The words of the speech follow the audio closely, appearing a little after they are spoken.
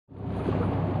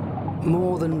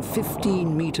More than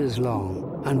 15 meters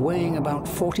long and weighing about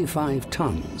 45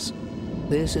 tons,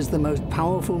 this is the most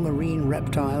powerful marine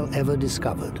reptile ever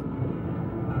discovered.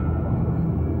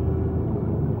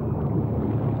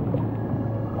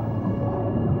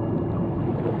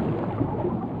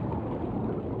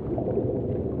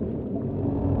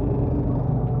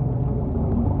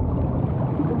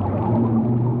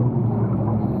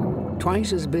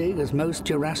 Twice as big as most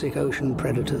Jurassic ocean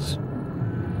predators.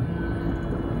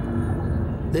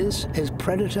 This is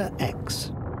Predator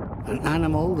X, an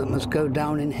animal that must go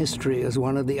down in history as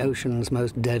one of the ocean's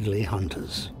most deadly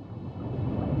hunters.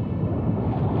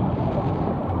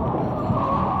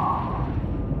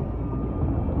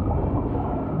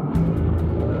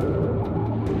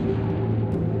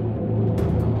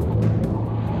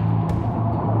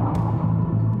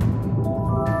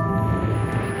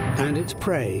 And its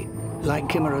prey, like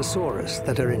Chimerosaurus,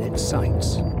 that are in its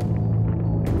sights.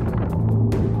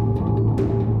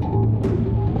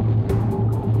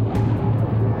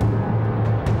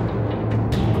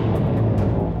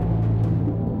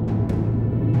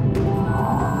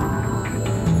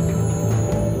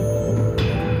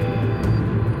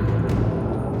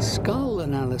 Skull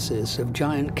analysis of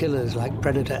giant killers like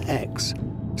Predator X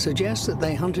suggests that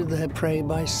they hunted their prey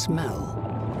by smell,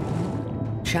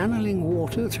 channeling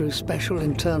water through special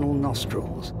internal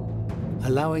nostrils,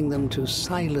 allowing them to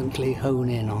silently hone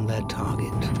in on their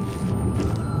target.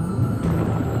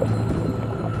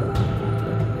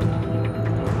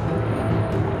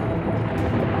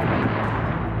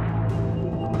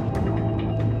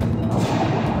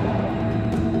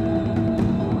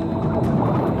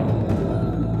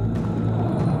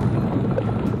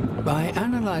 By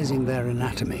analyzing their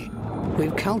anatomy,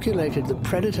 we've calculated that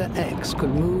Predator X could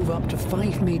move up to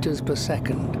 5 meters per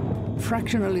second,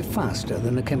 fractionally faster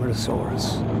than a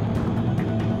Chimerosaurus.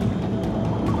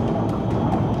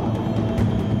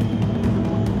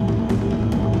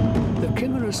 The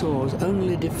Chimerosaur's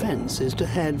only defense is to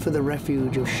head for the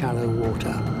refuge of shallow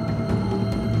water.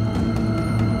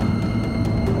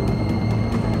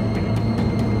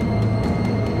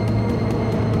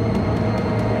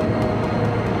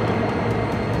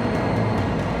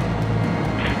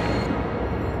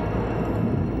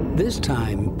 This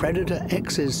time, Predator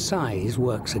X's size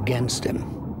works against him.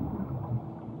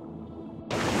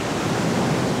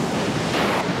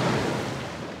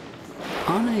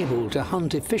 Unable to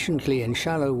hunt efficiently in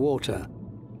shallow water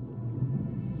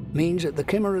means that the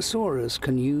Chimerosaurus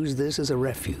can use this as a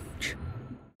refuge.